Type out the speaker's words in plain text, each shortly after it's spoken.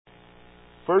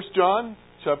1 John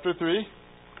chapter 3.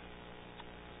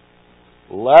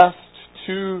 Last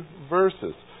two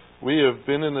verses. We have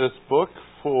been in this book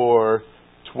for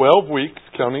 12 weeks,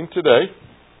 counting today.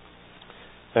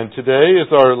 And today is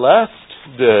our last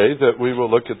day that we will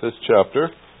look at this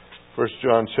chapter, 1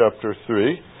 John chapter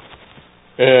 3.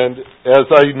 And as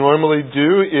I normally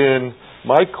do in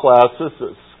my classes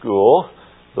at school,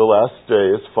 the last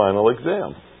day is final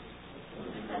exam.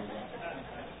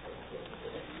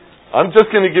 I'm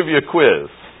just going to give you a quiz,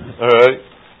 all right?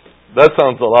 That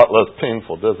sounds a lot less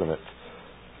painful, doesn't it?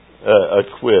 A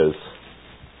quiz.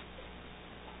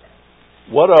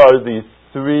 What are the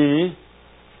three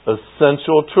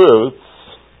essential truths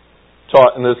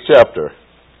taught in this chapter?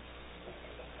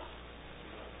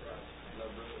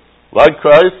 Like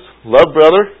Christ, love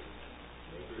brother,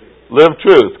 live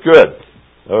truth. Good.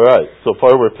 All right. So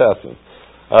far we're passing.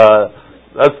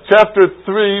 That's chapter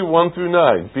 3, 1 through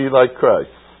 9. Be like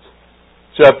Christ.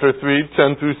 Chapter 3,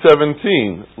 10 through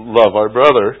 17. Love our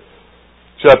brother.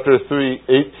 Chapter 3,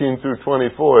 18 through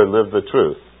 24. Live the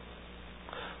truth.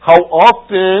 How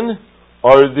often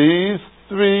are these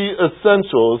three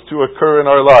essentials to occur in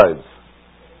our lives?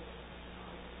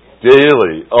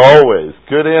 Daily. Always.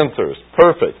 Good answers.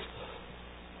 Perfect.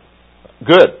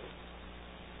 Good.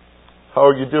 How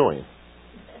are you doing?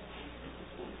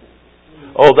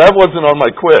 Oh, that wasn't on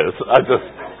my quiz. I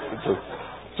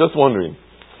just wondering.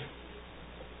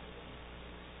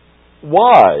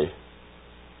 Why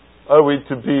are we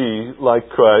to be like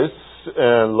Christ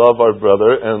and love our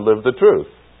brother and live the truth?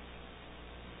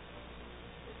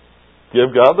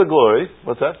 Give God the glory.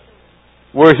 What's that?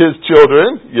 We're His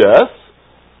children. Yes.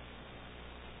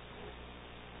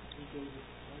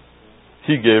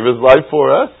 He gave His life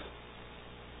for us.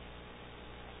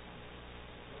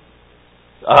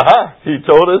 Aha. He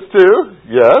told us to.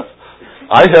 Yes.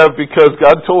 I have because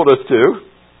God told us to.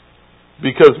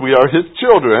 Because we are His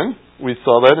children. We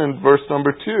saw that in verse number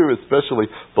 2 especially.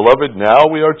 Beloved, now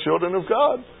we are children of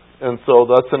God. And so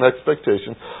that's an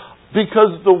expectation.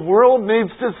 Because the world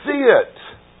needs to see it.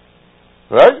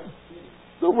 Right?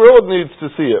 The world needs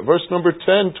to see it. Verse number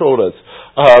 10 told us,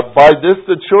 by this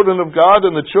the children of God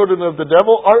and the children of the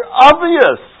devil are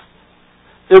obvious.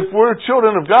 If we're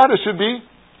children of God, it should be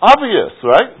obvious,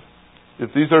 right? If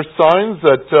these are signs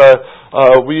that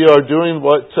we are doing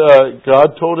what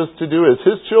God told us to do as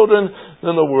His children,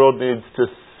 then the world needs to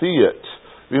see it.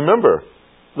 Remember,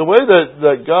 the way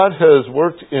that God has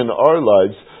worked in our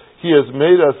lives, He has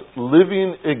made us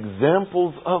living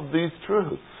examples of these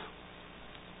truths.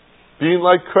 Being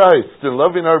like Christ and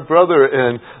loving our brother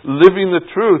and living the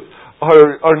truth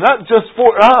are not just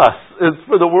for us, it's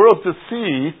for the world to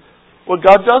see what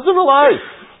God does in our life.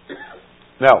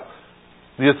 Now,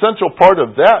 the essential part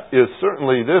of that is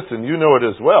certainly this, and you know it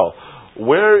as well.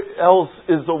 Where else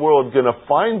is the world going to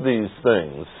find these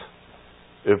things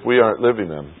if we aren't living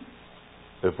them?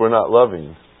 If we're not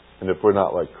loving, and if we're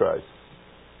not like Christ?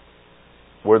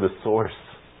 We're the source.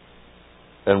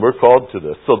 And we're called to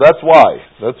this. So that's why.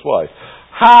 That's why.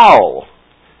 How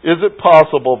is it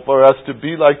possible for us to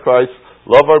be like Christ,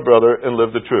 love our brother, and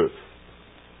live the truth?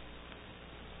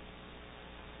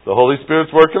 The Holy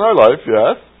Spirit's work in our life,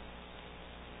 yes.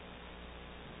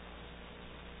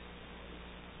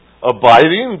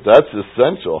 Abiding, that's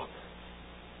essential.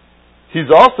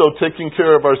 He's also taking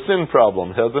care of our sin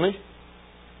problem, hasn't He?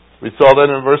 We saw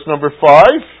that in verse number 5.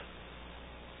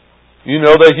 You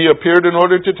know that He appeared in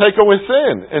order to take away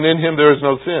sin, and in Him there is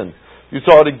no sin. You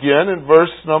saw it again in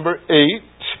verse number 8.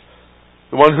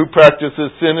 The one who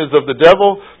practices sin is of the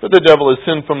devil, but the devil is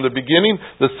sin from the beginning.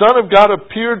 The Son of God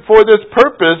appeared for this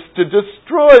purpose, to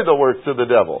destroy the works of the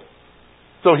devil.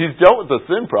 So He's dealt with the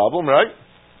sin problem, right?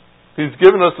 He's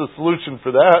given us a solution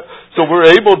for that. So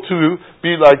we're able to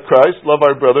be like Christ, love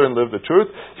our brother, and live the truth.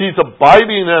 He's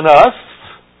abiding in us,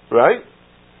 right?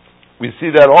 We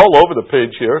see that all over the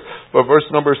page here. But verse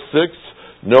number 6,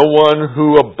 no one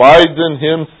who abides in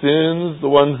Him sins. The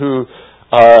one who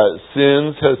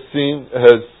sins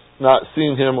has not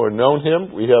seen Him or known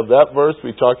Him. We have that verse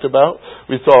we talked about.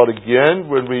 We saw it again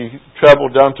when we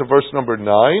traveled down to verse number 9.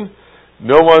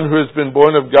 No one who has been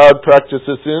born of God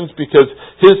practices sins because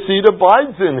His seed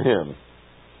abides in Him.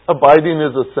 Abiding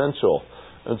is essential.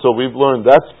 And so we've learned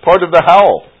that's part of the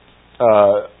how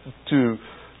to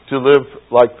live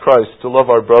like Christ, to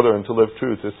love our brother and to live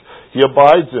truth. He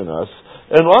abides in us.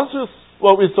 And that's just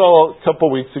what we saw a couple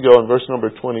weeks ago in verse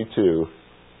number 22.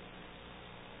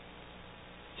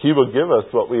 He will give us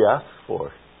what we ask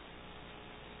for.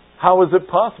 How is it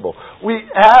possible? We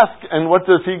ask, and what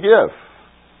does He give?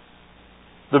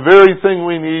 The very thing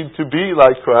we need to be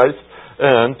like Christ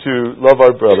and to love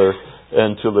our brother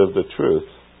and to live the truth.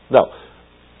 Now,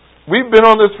 we've been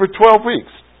on this for 12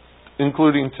 weeks,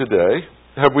 including today.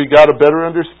 Have we got a better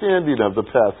understanding of the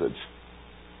passage?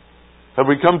 Have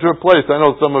we come to a place, I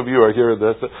know some of you are here,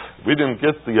 that we didn't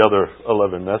get the other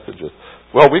 11 messages.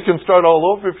 Well, we can start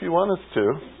all over if you want us to.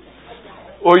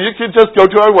 Or you can just go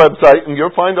to our website and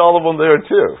you'll find all of them there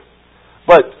too.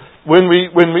 But when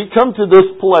we come to this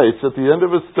place at the end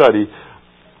of a study,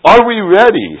 are we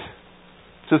ready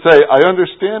to say, I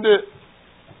understand it?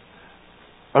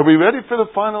 Are we ready for the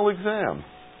final exam?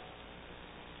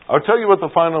 I'll tell you what the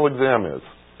final exam is.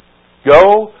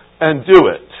 Go and do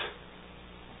it.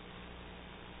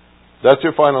 That's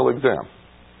your final exam.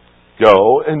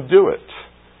 Go and do it.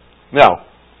 Now,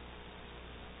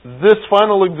 this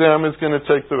final exam is going to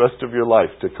take the rest of your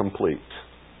life to complete.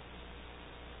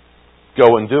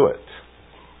 Go and do it.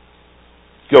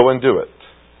 Go and do it.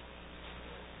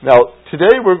 Now,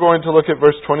 today we're going to look at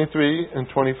verse 23 and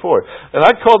 24. And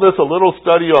I call this a little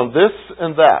study on this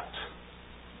and that.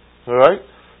 All right?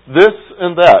 This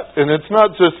and that. And it's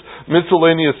not just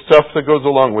miscellaneous stuff that goes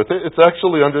along with it. It's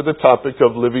actually under the topic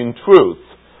of living truth.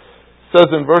 It says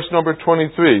in verse number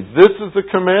 23, this is the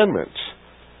commandment,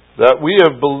 that we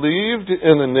have believed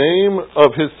in the name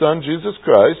of His Son, Jesus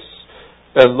Christ,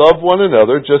 and love one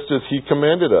another just as He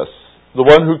commanded us. The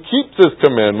one who keeps His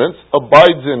commandments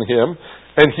abides in Him,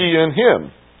 and He in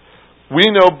him. We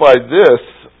know by this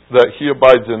that He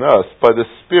abides in us, by the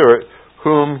Spirit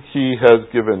whom He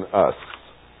has given us.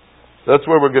 That's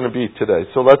where we're going to be today.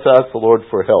 So let's ask the Lord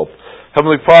for help.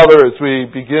 Heavenly Father, as we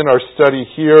begin our study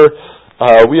here,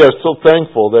 we are so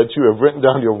thankful that You have written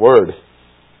down Your Word,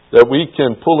 that we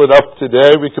can pull it up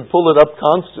today. We can pull it up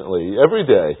constantly, every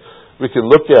day. We can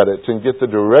look at it and get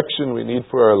the direction we need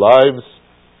for our lives.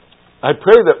 I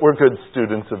pray that we're good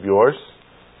students of Yours,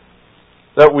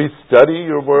 that we study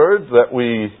Your Word, that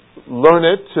we learn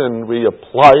it and we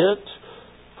apply it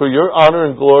for Your honor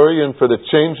and glory and for the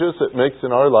changes it makes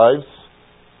in our lives.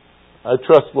 I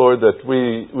trust, Lord, that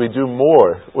we do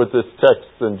more with this text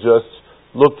than just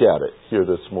look at it here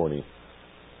this morning.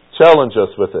 Challenge us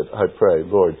with it, I pray,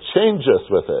 Lord. Change us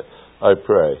with it, I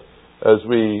pray. As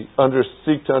we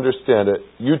seek to understand it,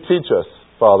 You teach us,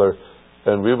 Father,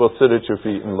 and we will sit at Your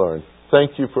feet and learn.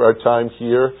 Thank You for our time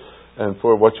here and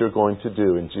for what You're going to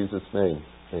do. In Jesus' name,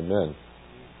 amen.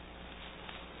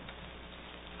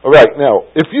 All right, now,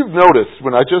 if you've noticed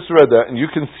when I just read that, and you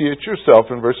can see it yourself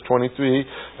in verse 23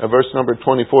 and verse number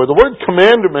 24, the word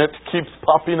commandment keeps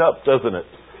popping up, doesn't it?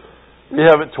 We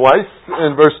have it twice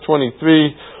in verse 23.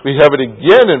 We have it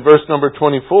again in verse number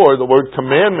 24, the word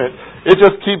commandment. It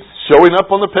just keeps showing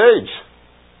up on the page.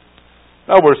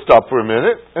 Now we'll stop for a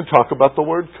minute and talk about the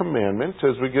word commandment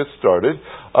as we get started.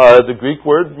 The Greek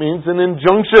word means an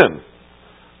injunction,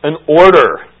 an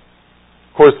order.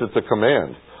 Of course, it's a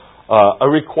command. A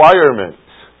requirement,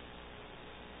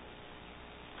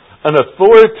 an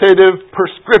authoritative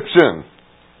prescription.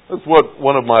 That's what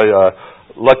one of my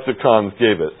lexicons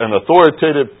gave it, an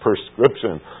authoritative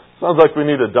prescription. Sounds like we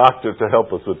need a doctor to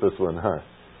help us with this one, huh?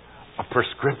 A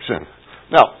prescription.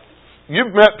 Now,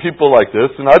 you've met people like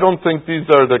this, and I don't think these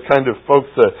are the kind of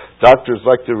folks that doctors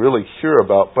like to really hear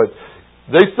about, but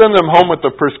they send them home with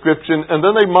a prescription, and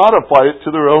then they modify it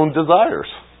to their own desires.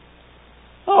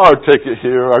 Oh, I'll take it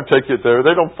here, I'll take it there.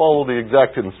 They don't follow the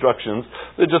exact instructions.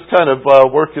 They just kind of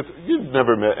work it. You've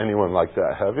never met anyone like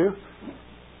that, have you?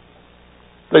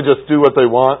 They just do what they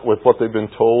want with what they've been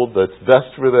told that's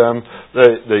best for them.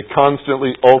 They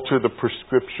constantly alter the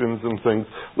prescriptions and things.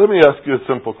 Let me ask you a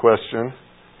simple question.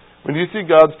 When you see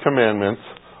God's commandments,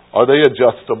 are they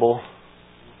adjustable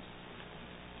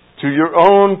to your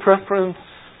own preference?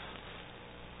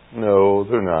 No,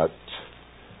 they're not.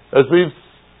 As we've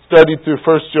studied through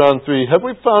 1 John 3, have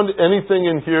we found anything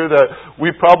in here that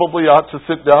we probably ought to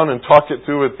sit down and talk it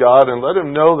through with God and let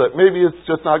Him know that maybe it's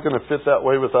just not going to fit that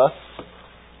way with us?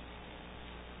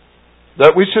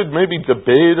 That we should maybe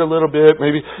debate a little bit.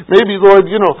 Maybe Lord,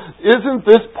 isn't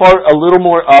this part a little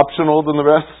more optional than the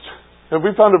rest? Have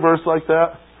we found a verse like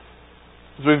that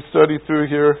as we've studied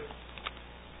through here?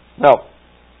 Now,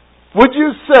 would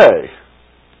you say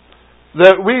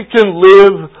that we can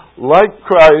live like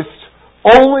Christ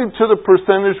only to the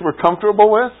percentage we're comfortable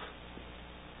with?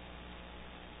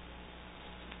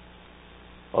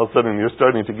 All of a sudden you're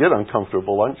starting to get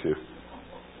uncomfortable, aren't you?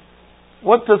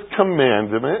 What does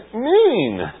commandment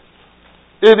mean?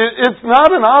 It's not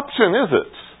an option, is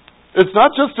it? It's not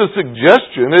just a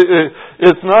suggestion.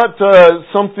 It's not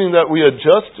something that we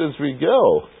adjust as we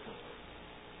go.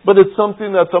 But it's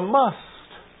something that's a must.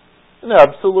 An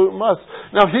absolute must.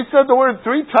 Now, he said the word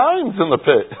 3 times on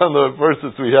the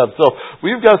verses we have. So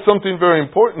we've got something very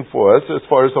important for us as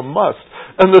far as a must.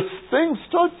 And the thing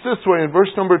starts this way in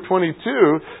verse number 22.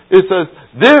 It says,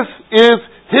 this is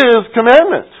his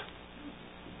commandment.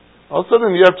 All of a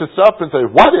sudden you have to stop and say,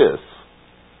 what is?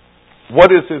 What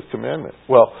is his commandment?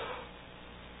 Well,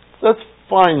 let's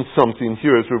find something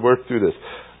here as we work through this.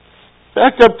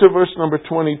 Back up to verse number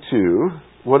 22.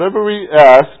 Whatever we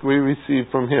ask, we receive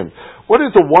from him. What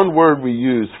is the one word we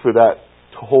use for that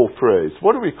whole phrase?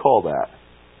 What do we call that?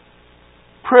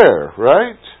 Prayer,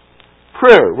 right?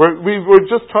 Prayer. We were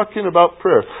just talking about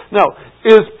prayer. Now,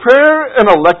 is prayer an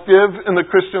elective in the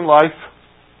Christian life?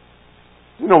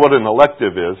 You know what an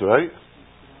elective is, right?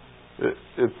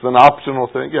 It's an optional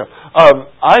thing. Yeah.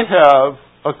 I have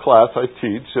a class I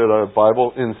teach at our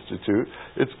Bible Institute.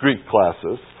 It's Greek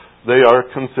classes. They are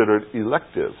considered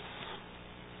electives.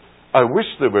 I wish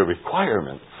they were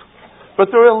requirements, but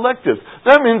they're electives.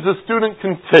 That means the student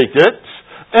can take it,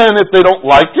 and if they don't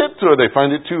like it, or they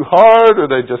find it too hard,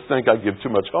 or they just think I give too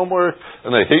much homework,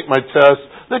 and they hate my test,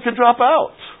 they can drop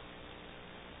out.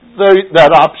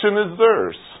 That option is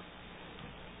theirs.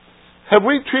 Have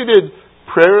we treated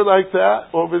prayer like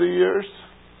that over the years?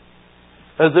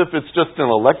 As if it's just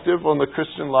an elective on the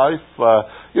Christian life?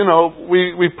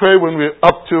 We pray when we're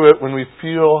up to it, when we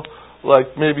feel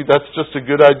like maybe that's just a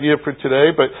good idea for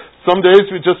today, but some days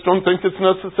we just don't think it's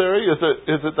necessary. Is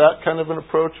it that kind of an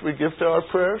approach we give to our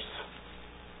prayers?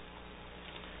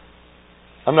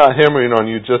 I'm not hammering on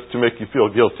you just to make you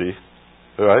feel guilty,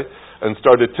 all right? And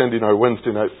start attending our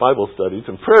Wednesday night Bible studies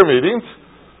and prayer meetings.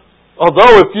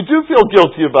 Although, if you do feel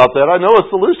guilty about that, I know a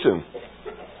solution.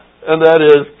 And that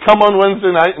is, come on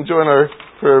Wednesday night and join our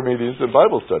prayer meetings and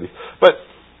Bible studies. But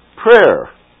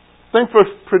prayer. Think for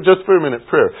just for a minute,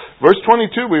 prayer. Verse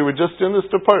 22, we were just in this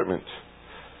department.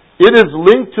 It is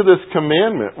linked to this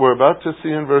commandment we're about to see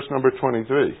in verse number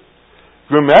 23.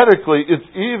 Grammatically, it's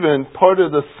even part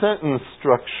of the sentence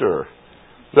structure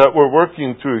that we're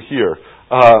working through here.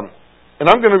 And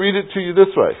I'm going to read it to you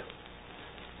this way.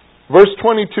 Verse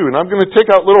 22, and I'm going to take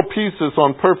out little pieces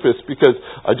on purpose because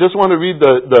I just want to read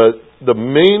the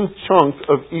main chunk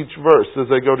of each verse as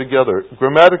they go together.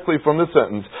 Grammatically from the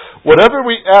sentence, whatever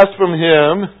we ask from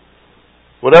him,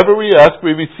 whatever we ask,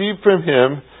 we receive from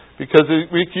him because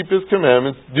we keep his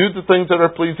commandments, do the things that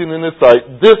are pleasing in his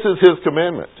sight. This is his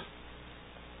commandment.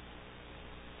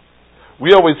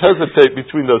 We always hesitate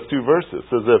between those two verses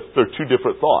as if they're two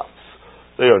different thoughts.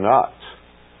 They are not.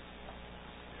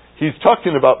 He's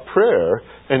talking about prayer,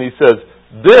 and he says,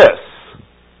 this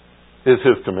is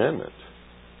his commandment.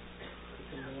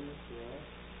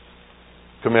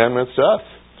 Commandments to us,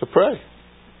 to pray.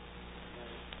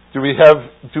 Do we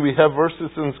have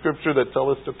verses in Scripture that tell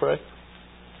us to pray?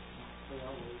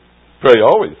 Pray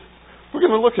always. We're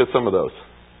going to look at some of those.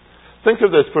 Think of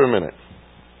this for a minute.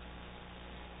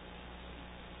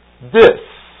 This.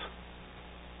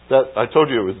 That I told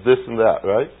you it was this and that,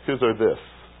 right? Whose are this?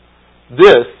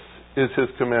 This is his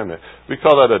commandment. We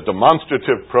call that a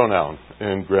demonstrative pronoun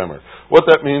in grammar. What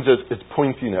that means is it's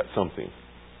pointing at something.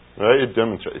 Right? It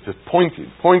demonstrates. It's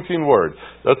pointing word.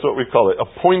 That's what we call it,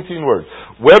 a pointing word.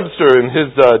 Webster, in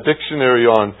his dictionary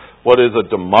on what is a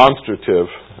demonstrative,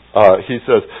 he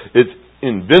says, it's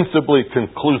invincibly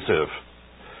conclusive,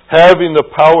 having the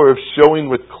power of showing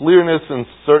with clearness and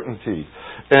certainty.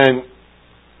 And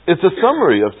it's a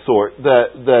summary of sort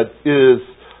that is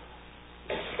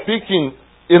speaking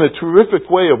in a terrific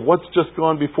way of what's just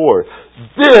gone before.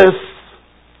 This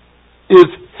is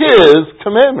his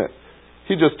commandment.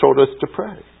 He just told us to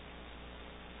pray.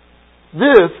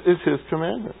 This is his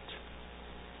commandment.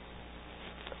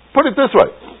 Put it this way.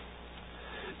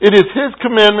 It is his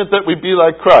commandment that we be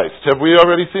like Christ. Have we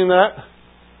already seen that?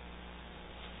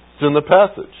 It's in the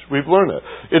passage. We've learned it.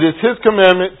 It is his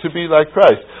commandment to be like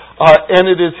Christ. And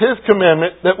it is his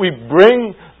commandment that we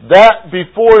bring that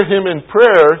before him in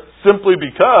prayer simply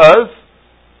because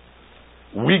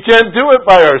we can't do it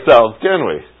by ourselves, can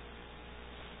we?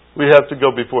 We have to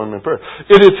go before him in prayer.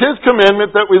 It is his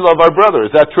commandment that we love our brother.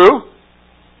 Is that true?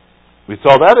 We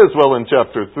saw that as well in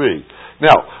chapter 3.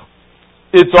 Now,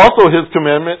 it's also his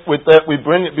commandment that we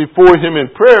bring it before him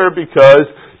in prayer because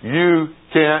you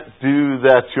can't do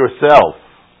that yourself.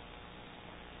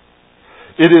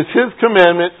 It is his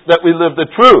commandment that we live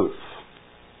the truth.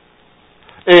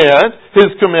 And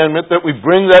his commandment that we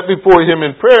bring that before him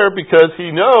in prayer because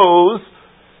he knows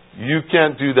you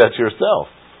can't do that yourself.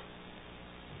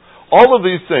 All of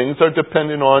these things are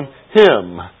dependent on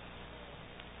him.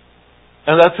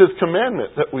 And that's his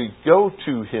commandment, that we go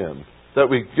to him. That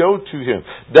we go to him.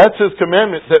 That's his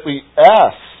commandment, that we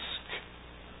ask.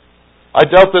 I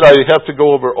doubt that I have to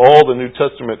go over all the New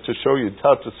Testament to show you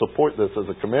how to support this as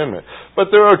a commandment.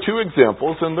 But there are two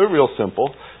examples, and they're real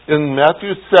simple. In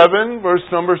Matthew 7, verse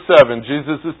number 7,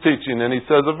 Jesus is teaching, and he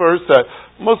says a verse that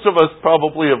most of us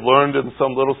probably have learned in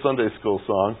some little Sunday school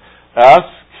song. Ask,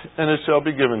 and it shall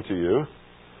be given to you.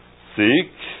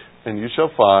 Seek, and you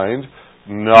shall find.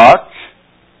 Knock,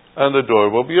 and the door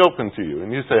will be open to you.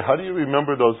 And you say, how do you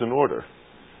remember those in order?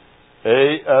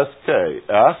 A-S-K.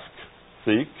 Ask,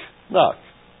 seek, knock.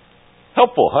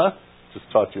 Helpful, huh? Just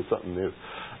taught you something new.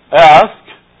 Ask.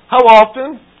 How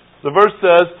often? The verse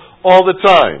says, all the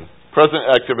time. Present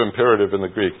active imperative in the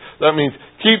Greek. That means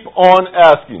keep on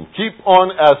asking. Keep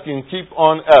on asking. Keep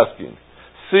on asking.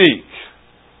 Seek.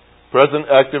 Present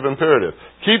active imperative.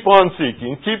 Keep on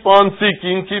seeking. Keep on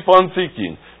seeking. Keep on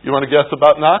seeking. You want to guess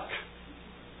about knock?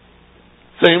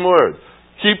 Same word.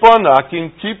 Keep on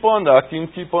knocking, keep on knocking,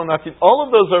 keep on knocking. All of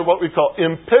those are what we call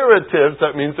imperatives.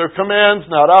 That means they're commands,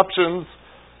 not options.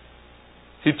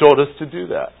 He told us to do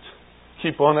that.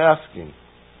 Keep on asking.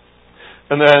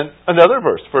 And then another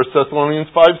verse, 1 Thessalonians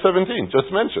 5:17, just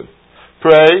mentioned.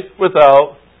 Pray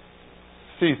without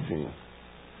ceasing.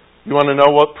 You want to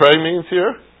know what pray means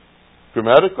here?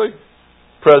 Grammatically?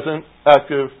 Present,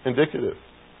 active, indicative.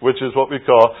 Which is what we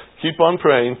call keep on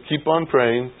praying, keep on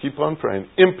praying, keep on praying.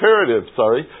 Imperative,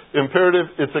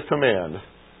 it's a command.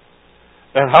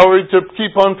 And how are we to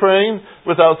keep on praying?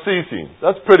 Without ceasing.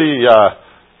 That's pretty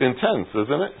intense,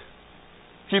 isn't it?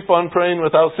 Keep on praying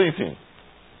without ceasing.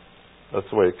 That's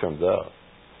the way it comes out.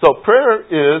 So prayer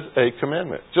is a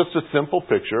commandment. Just a simple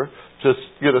picture. Just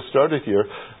get us started here.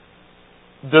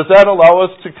 Does that allow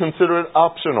us to consider it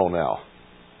optional now?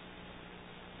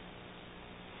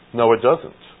 No, it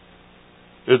doesn't.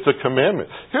 It's a commandment.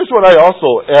 Here's what I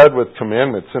also add with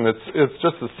commandments, and it's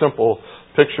just a simple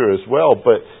picture as well.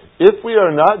 But if we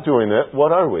are not doing it,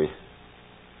 what are we?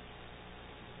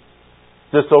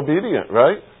 Disobedient,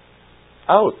 right?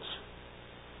 Out.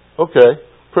 Okay.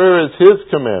 Prayer is His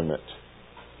commandment.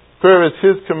 Prayer is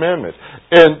His commandment.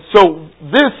 And so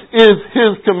this is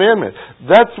His commandment.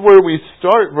 That's where we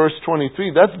start, verse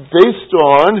 23. That's based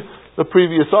on the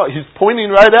previous thought. He's pointing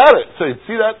right at it. Saying,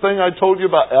 see that thing I told you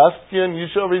about asking, you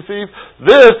shall receive?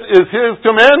 This is His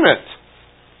commandment.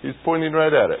 He's pointing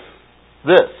right at it.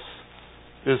 This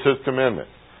is His commandment.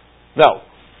 Now,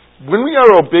 when we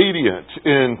are obedient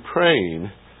in praying,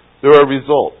 there are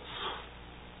results.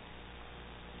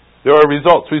 There are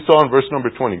results. We saw in verse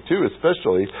number 22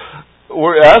 especially.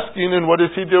 We're asking, and what is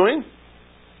He doing?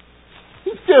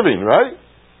 He's giving, right?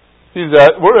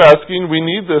 We're asking, we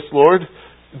need this, Lord,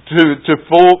 to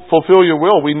fulfill your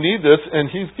will. We need this,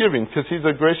 and He's giving, because He's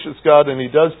a gracious God, and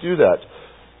He does do that.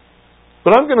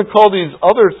 But I'm going to call these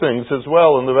other things as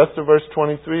well, in the rest of verse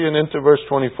 23 and into verse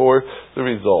 24, the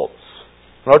results.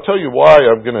 And I'll tell you why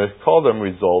I'm going to call them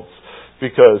results,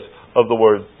 because of the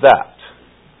word that.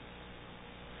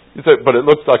 You say, but it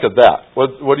looks like a that.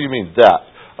 What do you mean, that?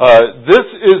 This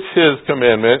is His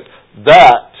commandment,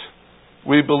 that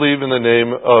we believe in the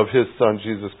name of His Son,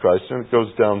 Jesus Christ. And it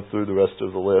goes down through the rest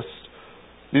of the list.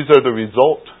 These are the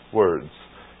result words.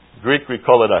 Greek, we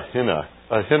call it ahina.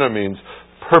 Ahina means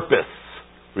purpose,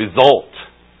 result.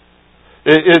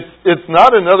 It's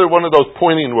not another one of those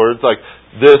pointing words like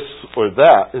this or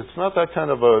that. It's not that kind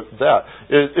of a that.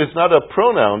 It's not a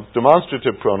pronoun,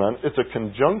 demonstrative pronoun. It's a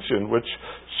conjunction which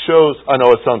shows, I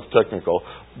know it sounds technical,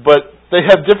 but they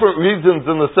have different reasons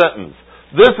in the sentence.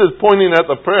 This is pointing at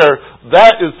the prayer.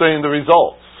 That is saying the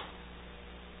results.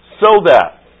 So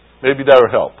that. Maybe that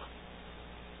will help.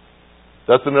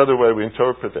 That's another way we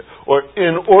interpret it. Or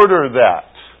in order that.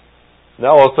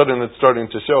 Now all of a sudden it's starting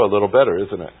to show a little better,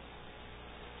 isn't it?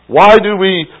 Why do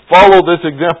we follow this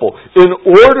example? In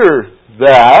order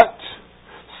that,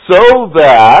 so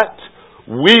that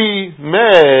we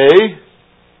may...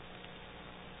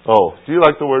 Oh, do you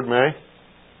like the word may?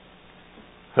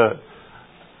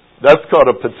 That's called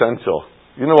a potential.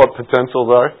 You know what potentials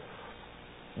are?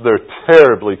 They're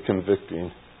terribly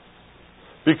convicting.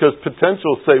 Because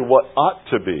potentials say what ought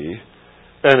to be,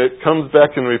 and it comes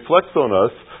back and reflects on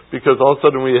us, because all of a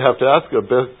sudden we have to ask a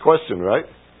big question, right?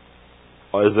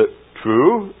 Is it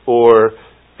true, or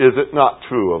is it not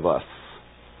true of us?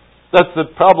 That's the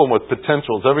problem with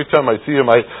potentials. Every time I see them,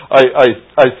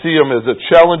 I see them as a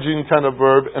challenging kind of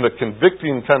verb and a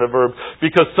convicting kind of verb,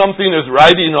 because something is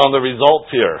riding on the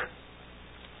results here.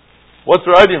 What's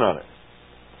riding on it?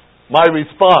 My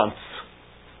response.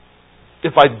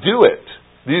 If I do it,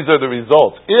 these are the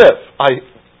results.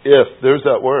 If, there's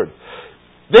that word.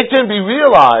 They can be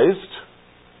realized,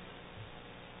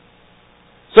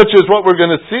 such as what we're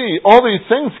going to see. All these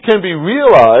things can be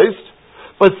realized,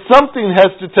 But something has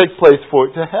to take place for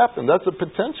it to happen. That's a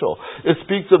potential. It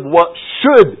speaks of what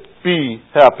should be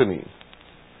happening.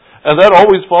 And that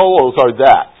always follows our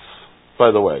that's,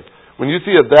 by the way. When you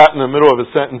see a that in the middle of a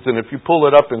sentence, and if you pull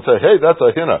it up and say, hey, that's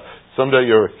a hina, someday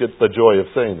you'll get the joy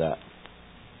of saying that.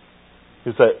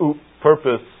 You say, ooh,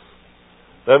 purpose.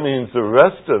 That means the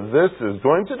rest of this is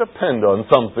going to depend on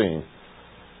something.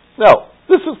 Now,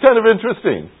 this is kind of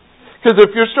interesting. Because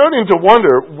if you're starting to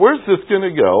wonder, where's this going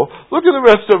to go? Look at the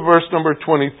rest of verse number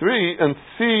 23 and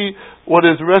see what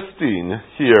is resting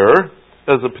here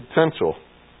as a potential.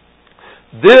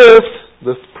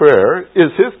 This prayer,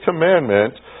 is His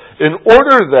commandment in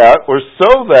order that, or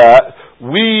so that,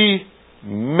 we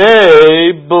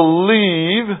may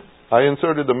believe. I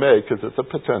inserted the may because it's a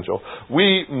potential.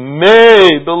 We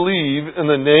may believe in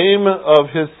the name of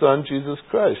His Son, Jesus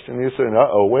Christ. And you say,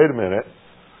 wait a minute.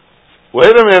 Wait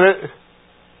a minute.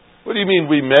 What do you mean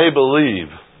we may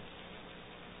believe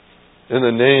in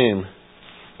the name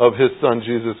of His Son,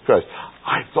 Jesus Christ?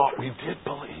 I thought we did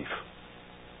believe.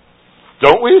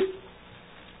 Don't we?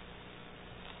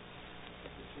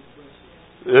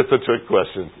 It's a trick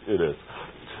question. It is.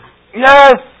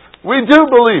 Yes, we do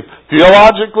believe.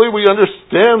 Theologically, we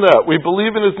understand that. We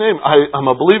believe in His name.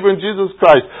 I'm a believer in Jesus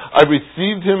Christ. I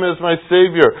received Him as my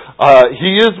Savior.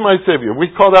 He is my Savior. We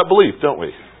call that belief, don't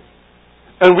we?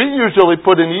 And we usually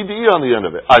put an ED on the end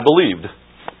of it. I believed.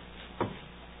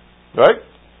 Right?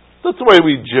 That's the way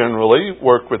we generally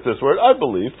work with this word. I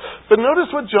believe. But notice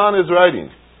what John is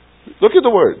writing. Look at the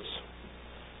words.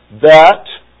 That,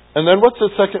 and then what's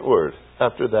the second word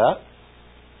after that?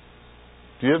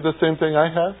 Do you have the same thing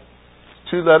I have?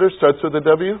 2 letters, starts with a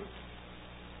W.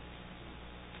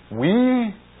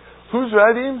 We? Who's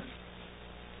writing?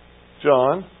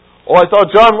 John. Oh, I thought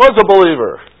John was a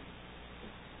believer.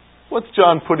 What's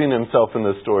John putting himself in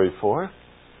this story for?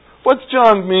 What's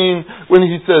John mean when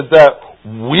he says that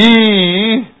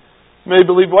we may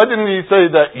believe? Why didn't he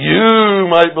say that you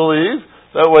might believe?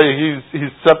 That way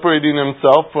he's separating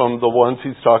himself from the ones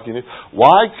he's talking to.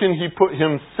 Why can he put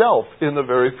himself in the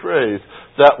very phrase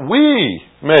that we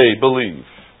may believe?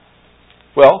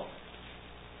 Well,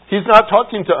 he's not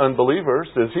talking to unbelievers,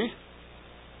 is he?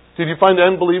 Did you find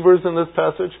unbelievers in this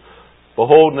passage?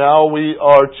 Behold, now we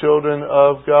are children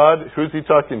of God. Who's he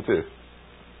talking to?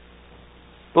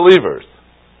 Believers.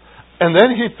 And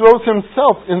then he throws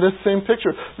himself in this same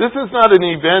picture. This is not an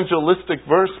evangelistic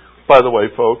verse, by the way,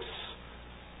 folks.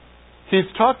 He's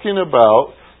talking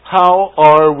about how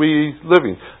are we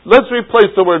living. Let's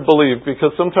replace the word believe,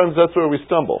 because sometimes that's where we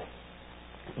stumble.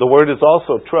 The word is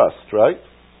also trust, right?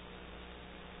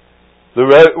 The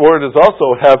word is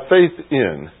also have faith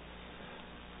in.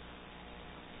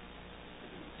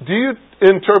 Do you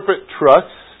interpret trust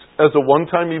as a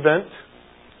one-time event?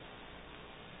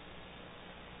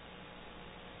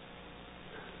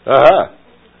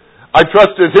 I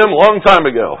trusted Him a long time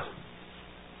ago.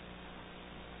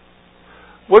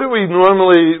 What do we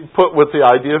normally put with the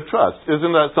idea of trust?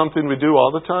 Isn't that something we do all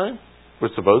the time?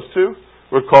 We're supposed to.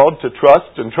 We're called to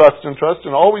trust and trust and trust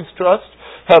and always trust.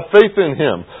 Have faith in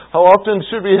Him. How often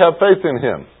should we have faith in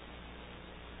Him?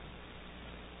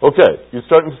 Okay, you're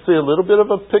starting to see a little bit of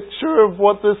a picture of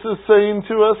what this is saying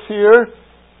to us here.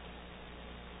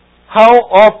 How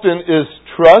often is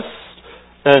trust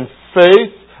and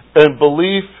faith and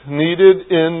belief needed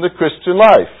in the Christian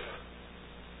life?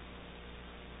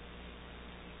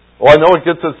 Well, I know it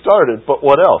gets us started, but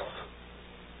what else?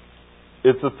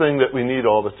 It's a thing that we need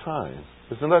all the time.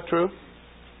 Isn't that true?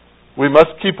 We must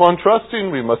keep on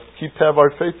trusting. We must have our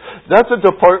faith. That's a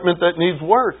department that needs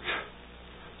work.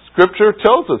 Scripture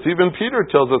tells us, even Peter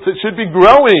tells us, it should be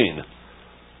growing.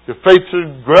 Your faith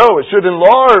should grow. It should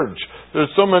enlarge.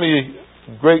 There's so many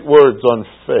great words on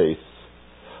faith.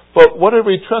 But what are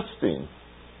we trusting?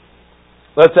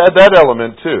 Let's add that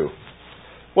element too.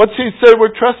 What's he say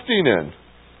we're trusting in?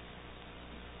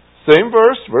 Same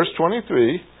verse, verse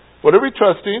 23. What are we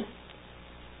trusting?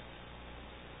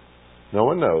 No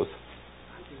one knows.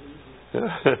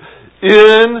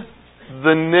 In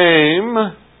the name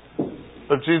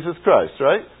of Jesus Christ,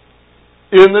 right?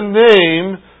 In the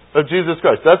name of Jesus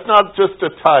Christ. That's not just a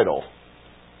title.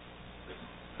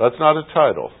 That's not a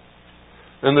title.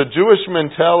 In the Jewish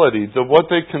mentality, what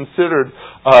they considered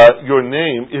your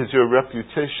name is your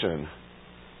reputation.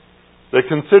 They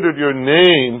considered your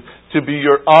name to be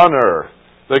your honor.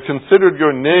 They considered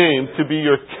your name to be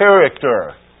your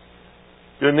character.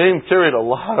 Your name carried a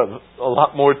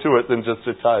lot more to it than just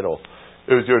a title.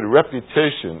 It was your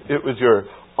reputation. It was your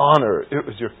honor. It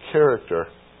was your character.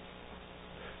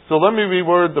 So let me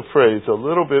reword the phrase a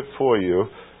little bit for you.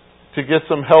 to get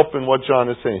some help in what John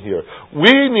is saying here.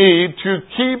 We need to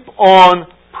keep on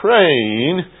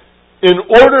praying in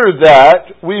order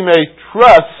that we may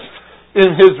trust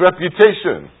in His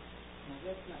reputation.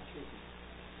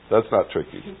 That's not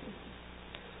tricky.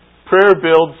 Prayer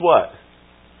builds what?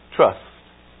 Trust.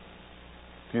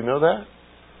 Do you know that?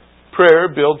 Prayer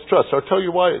builds trust. I'll tell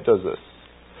you why it does this.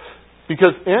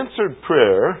 Because answered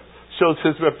prayer shows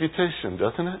His reputation,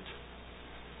 doesn't it?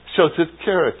 Shows His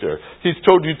character. He's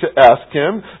told you to ask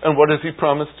Him, and what has He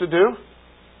promised to do?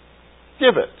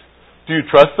 Give it. Do you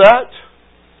trust that?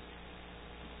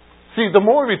 See, the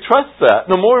more we trust that,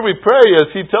 the more we pray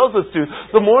as He tells us to,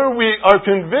 the more we are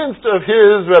convinced of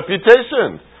His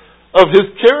reputation, of His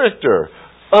character,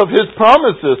 of His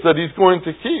promises that He's going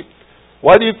to keep.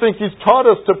 Why do you think He's taught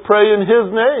us to pray in His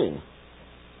name?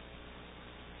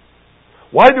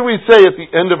 Why do we say at the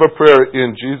end of a prayer,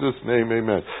 in Jesus' name,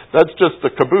 amen? That's just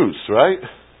the caboose, right?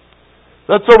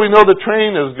 That's so we know the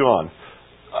train is gone.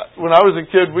 When I was a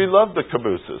kid, we loved the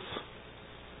cabooses.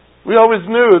 We always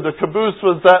knew the caboose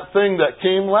was that thing that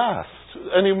came last.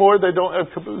 Anymore, they don't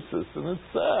have cabooses, and it's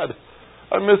sad.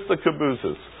 I miss the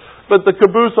cabooses. But the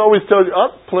caboose always tells you,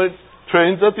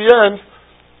 train's at the end.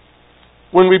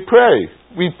 When we pray,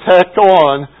 we tack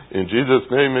on, in Jesus'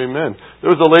 name, amen.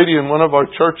 There was a lady in one of our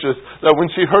churches that when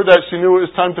she heard that, she knew it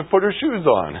was time to put her shoes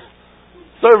on.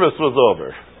 Service was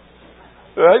over.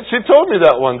 Right? She told me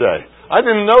that one day. I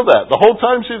didn't know that. The whole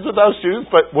time she's without shoes,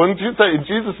 but when you say, in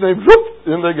Jesus' name, whoop,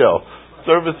 in they go.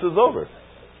 Service is over.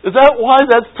 Is that why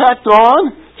that's tacked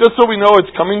on? Just so we know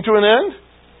it's coming to an end?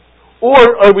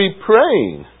 Or are we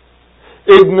praying,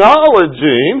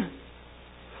 acknowledging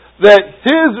that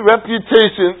His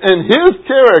reputation and His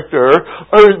character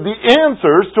are the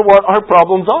answers to what our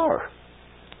problems are?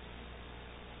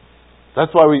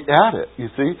 That's why we add it,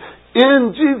 you see.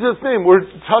 In Jesus' name, we're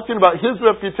talking about His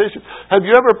reputation. Have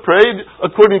you ever prayed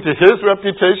according to His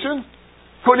reputation?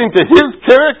 According to His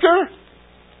character?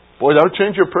 Boy, that would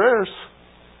change your prayers.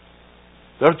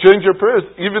 That would change your prayers.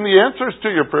 Even the answers to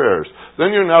your prayers.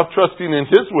 Then you're now trusting in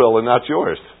His will and not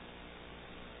yours.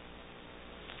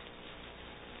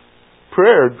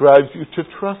 Prayer drives you to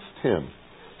trust Him.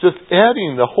 Just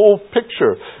adding the whole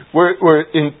picture where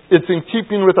it's in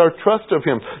keeping with our trust of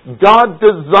Him. God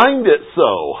designed it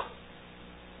so.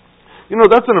 You know,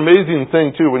 that's an amazing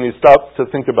thing, too, when you stop to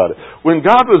think about it. When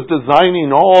God was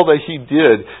designing all that He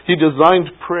did, He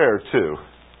designed prayer, too.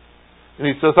 And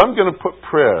He says, I'm going to put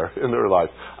prayer in their life.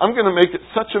 I'm going to make it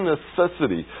such a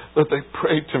necessity that they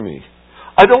pray to me.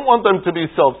 I don't want them to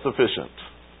be self-sufficient.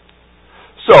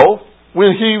 So,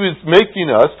 when He was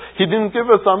making us, He didn't give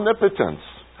us omnipotence.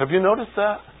 Have you noticed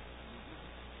that?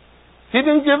 He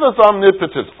didn't give us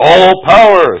omnipotence, all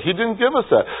power. He didn't give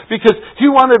us that. Because He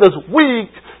wanted us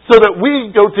weak so that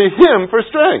we go to Him for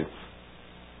strength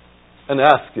and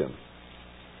ask Him.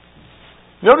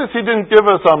 Notice He didn't give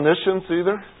us omniscience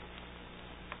either.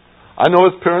 I know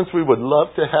as parents we would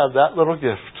love to have that little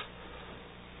gift.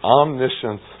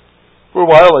 Omniscience. For a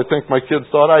while I think my kids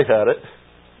thought I had it.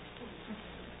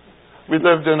 We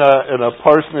lived in a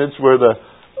parsonage where the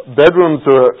bedrooms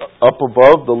are up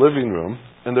above the living room,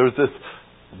 and there was this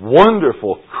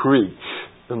wonderful creak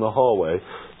in the hallway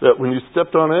that when you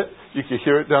stepped on it, you could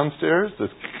hear it downstairs, this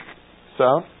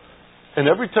sound. And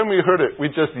every time we heard it,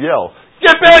 we'd just yell,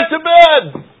 "Get back to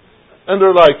bed!" And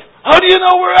they're like, "How do you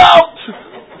know we're out?"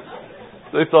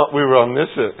 They thought we were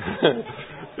omniscient.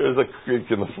 There's a creak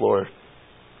in the floor.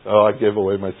 Oh, I gave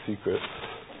away my secret.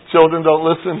 Children, don't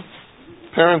listen.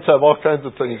 Parents have all kinds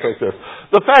of things like this.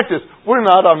 The fact is, we're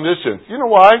not omniscient. You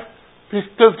know why?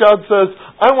 Because God says,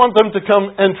 I want them to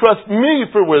come and trust me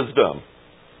for wisdom.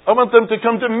 I want them to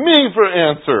come to me for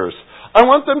answers. I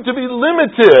want them to be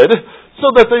limited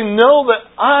so that they know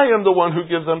that I am the one who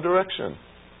gives them direction.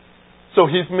 So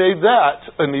He's made that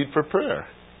a need for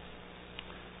prayer.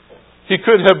 He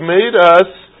could have made us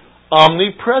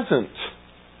omnipresent.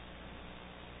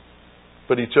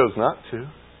 But He chose not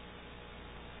to.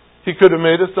 He could have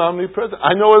made us omnipresent.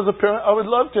 I know as a parent, I would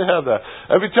love to have that.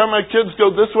 Every time my kids go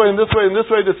this way and this way and this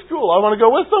way to school, I want to go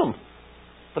with them.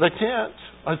 But I can't.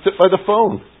 I sit by the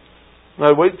phone. And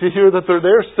I wait to hear that they're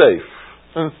there safe.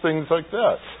 And things like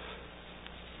that.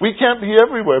 We can't be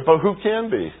everywhere, but who can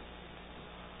be?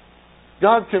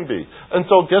 God can be. And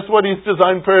so guess what He's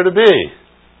designed prayer to be?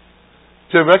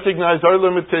 To recognize our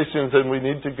limitations, and we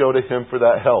need to go to Him for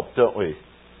that help, don't we?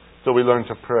 So we learn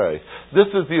to pray. This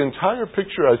is the entire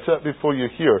picture I set before you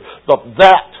here. The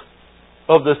that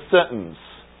of the sentence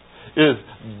is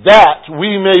that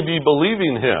we may be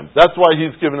believing Him. That's why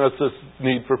He's given us this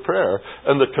need for prayer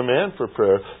and the command for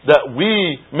prayer, that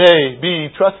we may be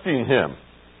trusting Him.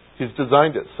 He's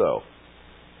designed it so.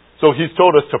 So He's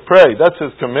told us to pray. That's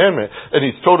His commandment. And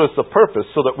He's told us the purpose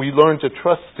so that we learn to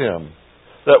trust Him.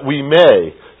 That we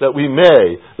may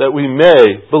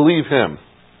believe Him.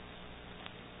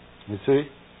 You see?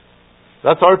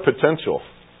 That's our potential.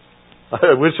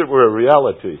 I wish it were a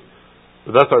reality.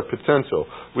 But that's our potential.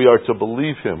 We are to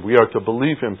believe Him. We are to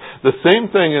believe Him. The same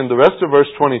thing in the rest of verse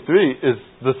 23 is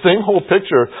the same whole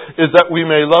picture is that we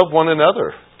may love one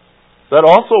another. That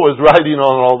also is riding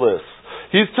on all this.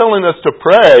 He's telling us to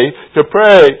pray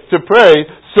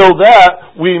so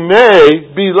that we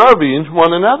may be loving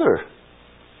one another.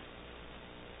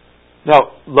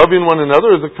 Now, loving one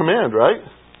another is a command, right?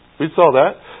 We saw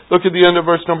that. Look at the end of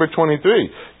verse number 23.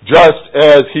 Just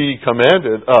as He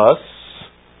commanded us,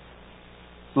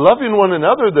 loving one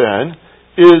another then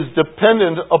is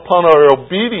dependent upon our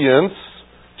obedience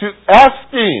to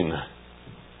asking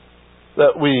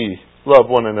that we love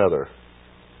one another.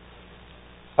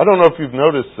 I don't know if you've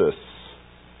noticed this.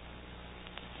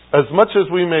 As much as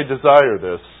we may desire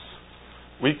this,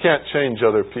 we can't change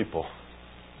other people.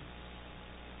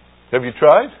 Have you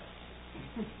tried?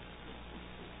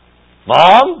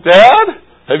 Mom? Dad?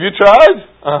 Have you tried?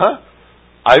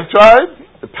 I've tried.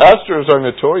 The pastors are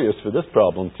notorious for this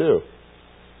problem too.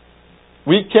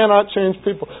 We cannot change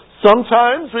people.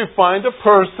 Sometimes we find a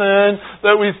person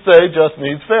that we say just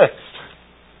needs fixed.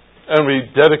 And we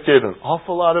dedicate an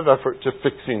awful lot of effort to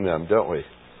fixing them, don't we?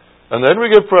 And then we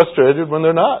get frustrated when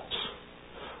they're not.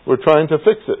 We're trying to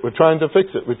fix it. We're trying to fix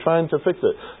it. We're trying to fix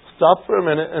it. Stop for a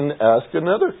minute and ask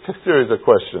another series of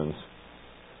questions.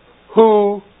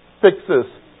 Who fixes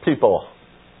people?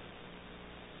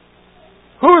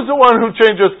 Who is the one who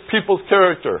changes people's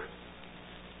character?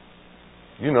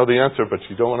 You know the answer, but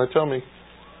you don't want to tell me.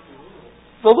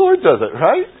 The Lord does it,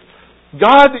 right?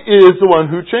 God is the one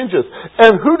who changes.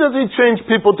 And who does He change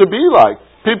people to be like?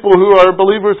 People who are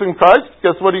believers in Christ,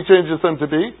 guess what He changes them to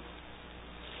be?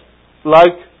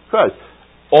 Like Christ.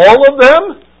 All of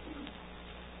them?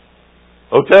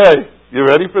 Okay, you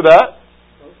ready for that?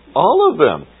 All of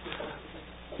them.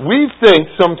 We think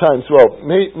sometimes, well,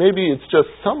 maybe it's just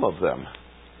some of them.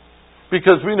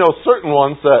 Because we know certain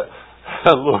ones that,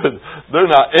 Lord,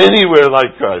 they're not anywhere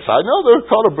like Christ. I know they're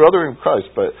called a brother in Christ,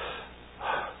 but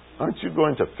aren't you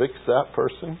going to fix that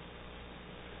person?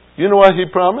 You know what He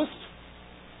promised?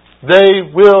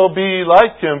 They will be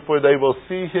like Him, for they will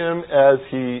see Him as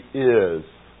He is.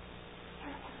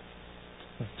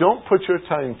 Don't put your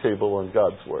timetable on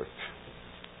God's work.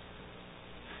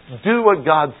 Do what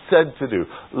God said to do.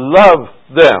 Love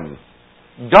them.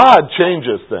 God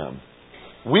changes them.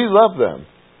 We love them.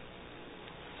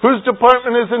 Whose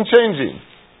department isn't changing?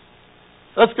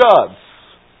 That's God's.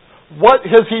 What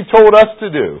has He told us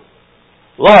to do?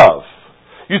 Love.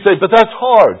 You say, but that's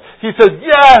hard. He says,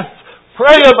 yes,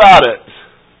 pray about it.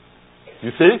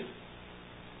 You see?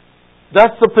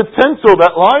 That's the potential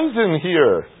that lies in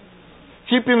here.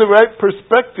 Keeping the right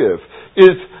perspective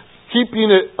is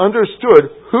keeping it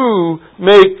understood who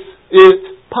makes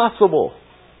it possible.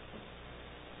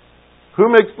 Who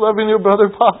makes loving your brother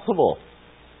possible?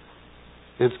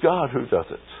 It's God who does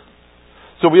it.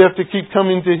 So we have to keep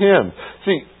coming to Him.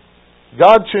 See,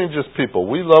 God changes people.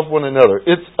 We love one another.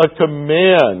 It's a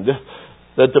command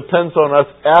that depends on us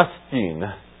asking.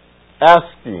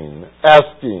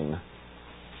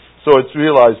 So it's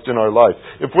realized in our life.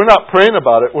 If we're not praying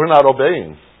about it, we're not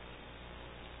obeying.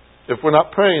 If we're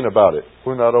not praying about it,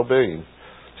 we're not obeying.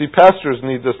 See, pastors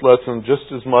need this lesson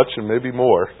just as much and maybe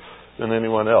more than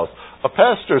anyone else. A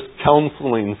pastor's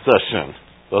counseling session,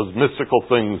 those mystical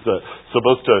things that are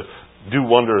supposed to do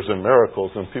wonders and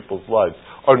miracles in people's lives,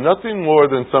 are nothing more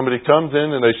than somebody comes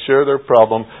in and they share their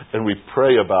problem and we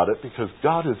pray about it because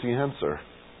God is the answer.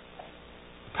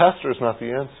 The pastor is not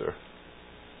the answer.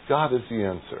 God is the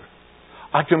answer.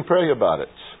 I can pray about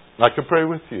it. I can pray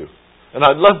with you. And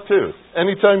I'd love to.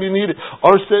 Anytime you need it.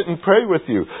 Or sit and pray with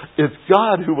you. It's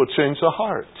God who will change the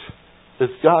heart.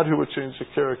 It's God who will change the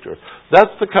character.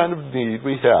 That's the kind of need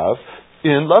we have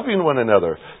in loving one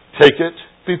another. Take it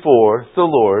before the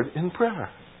Lord in prayer.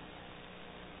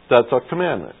 That's our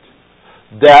commandment.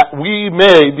 That we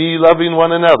may be loving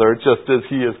one another just as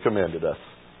He has commanded us.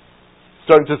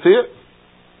 Starting to see it?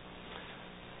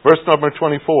 Verse number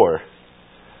 24.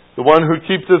 The one who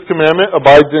keeps His commandment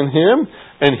abides in Him,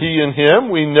 and He in him.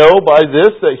 We know by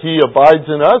this that He abides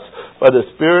in us by the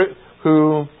Spirit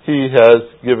whom He has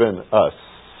given us.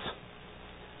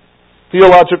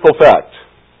 Theological fact.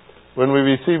 When we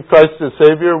receive Christ as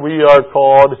Savior, we are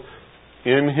called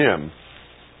in Him.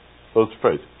 Those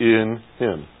phrases, in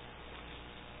Him.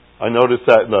 I noticed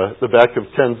that in the back of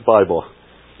Ken's Bible.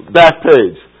 Back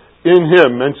page. In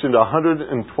Him mentioned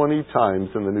 120 times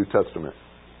in the New Testament.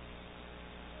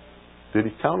 Did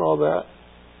he count all that?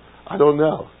 I don't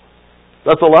know.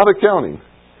 That's a lot of counting.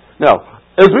 Now,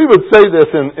 as we would say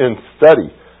this in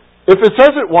study, if it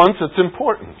says it once, it's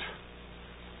important.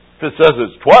 If it says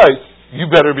it twice, you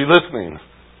better be listening.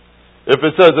 If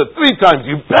it says it 3 times,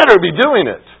 you better be doing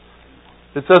it.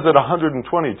 It says it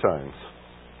 120 times.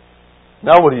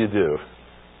 Now what do you do?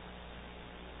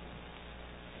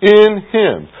 In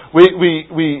Him.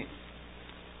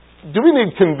 Do we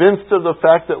need convinced of the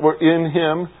fact that we're in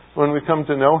Him when we come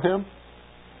to know Him?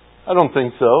 I don't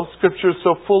think so. Scripture is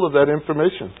so full of that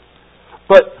information.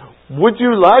 But would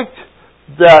you like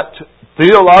that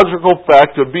theological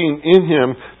fact of being in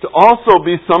Him to also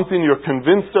be something you're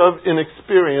convinced of in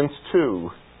experience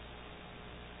too?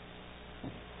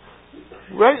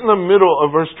 Right in the middle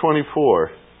of verse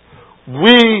 24,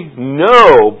 we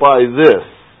know by this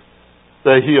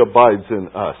that He abides in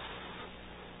us.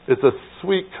 It's a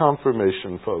sweet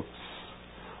confirmation, folks.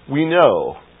 We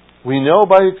know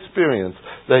by experience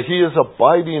that He is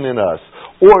abiding in us,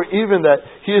 or even that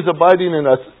He is abiding in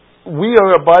us. We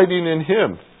are abiding in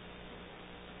Him.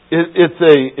 It's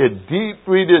a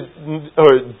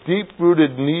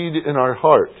deep-rooted need in our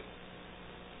heart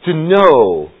to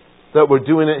know that we're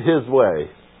doing it His way,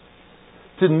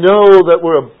 to know that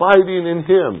we're abiding in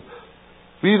Him.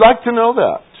 We like to know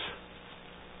that.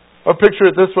 I'll picture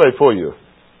it this way for you.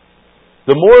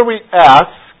 The more we ask,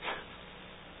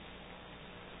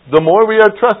 the more we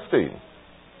are trusting.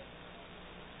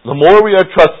 The more we are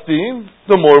trusting,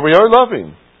 the more we are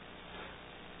loving.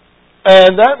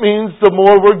 And that means the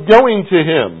more we're going to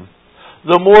Him,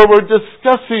 the more we're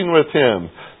discussing with Him,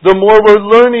 the more we're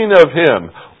learning of Him.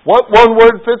 What one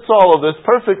word fits all of this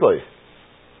perfectly?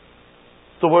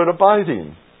 The word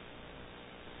abiding.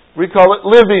 We call it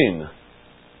living.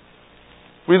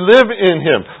 We live in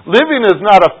Him. Living is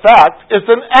not a fact, it's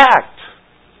an act.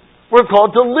 We're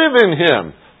called to live in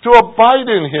Him, to abide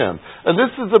in Him. And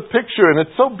this is a picture, and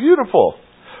it's so beautiful.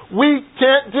 We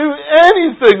can't do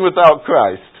anything without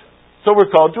Christ. So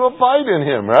we're called to abide in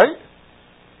Him, right?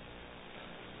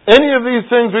 Any of these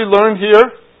things we learned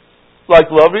here, like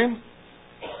loving,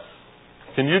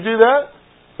 can you do that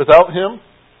without Him?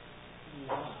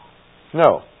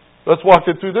 No. Let's walk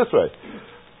it through this way.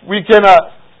 We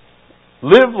cannot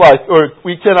live like, or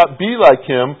we cannot be like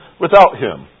Him without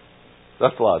Him.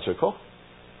 That's logical.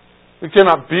 We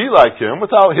cannot be like Him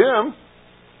without Him.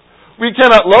 We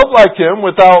cannot love like Him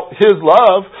without His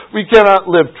love. We cannot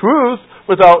live truth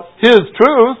without His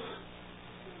truth.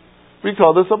 We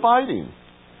call this abiding.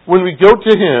 When we go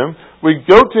to Him, we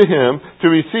go to Him to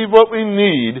receive what we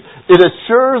need. It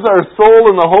assures our soul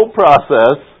in the whole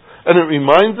process, and it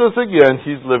reminds us again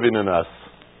He's living in us.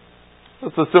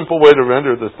 That's a simple way to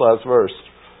render this last verse.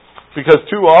 Because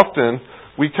too often,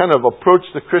 we kind of approach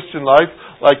the Christian life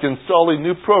like installing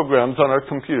new programs on our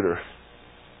computer.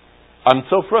 I'm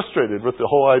so frustrated with the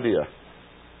whole idea.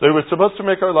 They were supposed to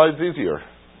make our lives easier.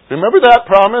 Remember that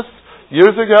promise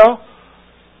years ago?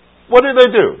 What did they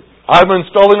do? I'm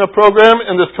installing a program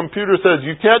and this computer says,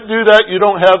 you can't do that, you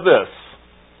don't have this.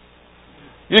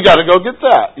 You got to go get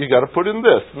that. You got to put in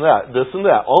this and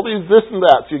that. All these this and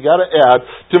that you got to add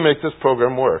to make this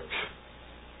program work.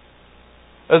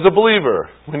 As a believer,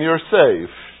 when you're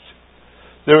saved,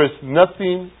 there is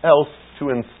nothing else to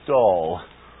install.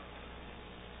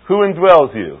 Who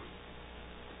indwells you?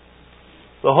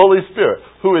 The Holy Spirit.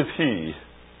 Who is He?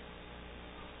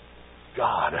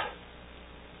 God.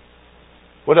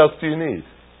 What else do you need?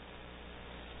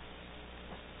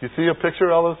 You see a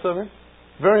picture all of a sudden?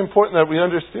 Very important that we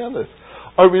understand this.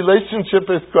 Our relationship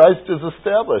with Christ is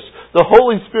established. The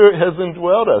Holy Spirit has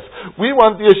indwelled us. We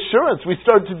want the assurance. We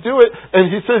start to do it, and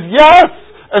He says, yes!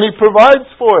 And He provides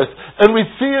for us. And we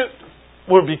see it.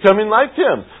 We're becoming like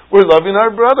Him. We're loving our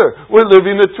brother. We're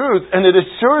living the truth. And it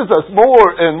assures us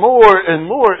more and more and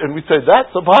more. And we say,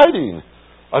 that's abiding.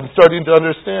 I'm starting to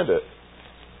understand it.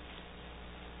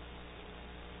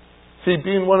 See,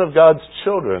 being one of God's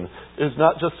children is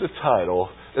not just a title,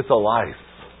 it's a life.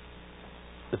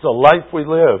 It's a life we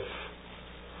live.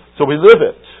 So we live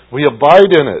it. We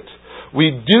abide in it.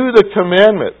 We do the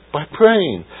commandment by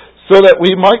praying so that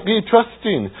we might be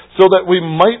trusting, so that we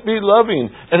might be loving,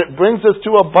 and it brings us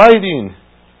to abiding.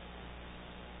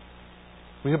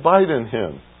 We abide in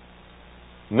Him.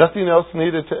 Nothing else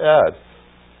needed to add.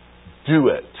 Do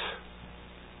it.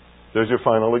 There's your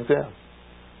final exam.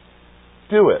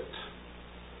 Do it.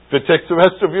 If it takes the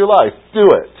rest of your life, do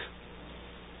it.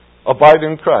 Abide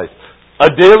in Christ. A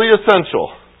daily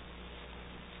essential.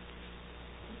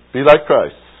 Be like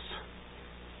Christ.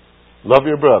 Love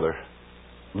your brother.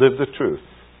 Live the truth.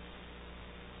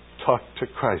 Talk to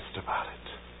Christ about it.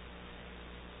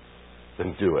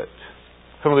 Then do it.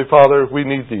 Heavenly Father, we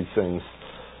need these things.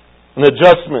 An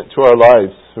adjustment to our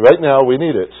lives. Right now, we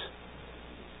need it.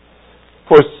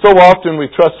 For so often we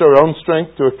trust our own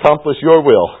strength to accomplish your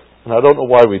will. And I don't know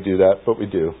why we do that, but we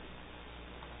do.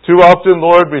 Too often,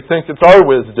 Lord, we think it's our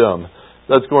wisdom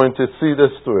that's going to see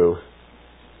this through.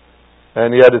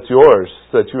 And yet it's yours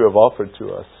that you have offered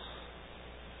to us.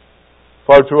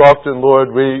 Far too often,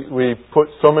 Lord, we put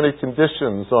so many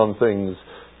conditions on things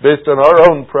based on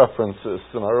our own preferences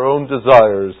and our own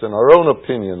desires and our own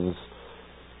opinions.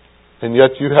 And yet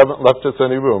you haven't left us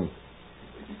any room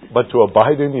but to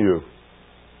abide in you.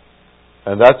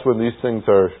 And that's when these things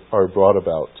are brought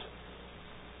about.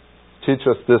 Teach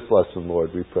us this lesson, Lord,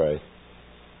 we pray.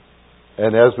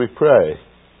 And as we pray,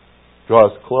 draw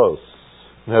us close.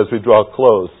 And as we draw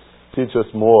close, teach us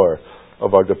more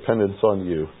of our dependence on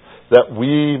you, that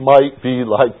we might be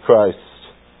like Christ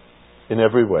in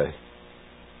every way,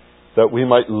 that we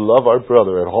might love our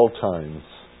brother at all times,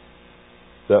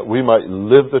 that we might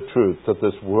live the truth, that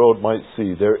this world might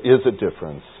see there is a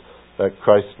difference that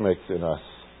Christ makes in us,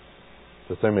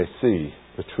 that they may see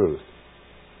the truth.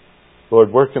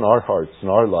 Lord, work in our hearts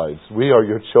and our lives. We are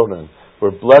your children.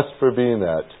 We're blessed for being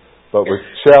that, but we're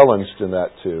challenged in that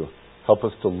too. Help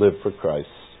us to live for Christ.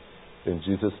 In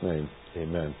Jesus' name,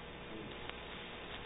 amen.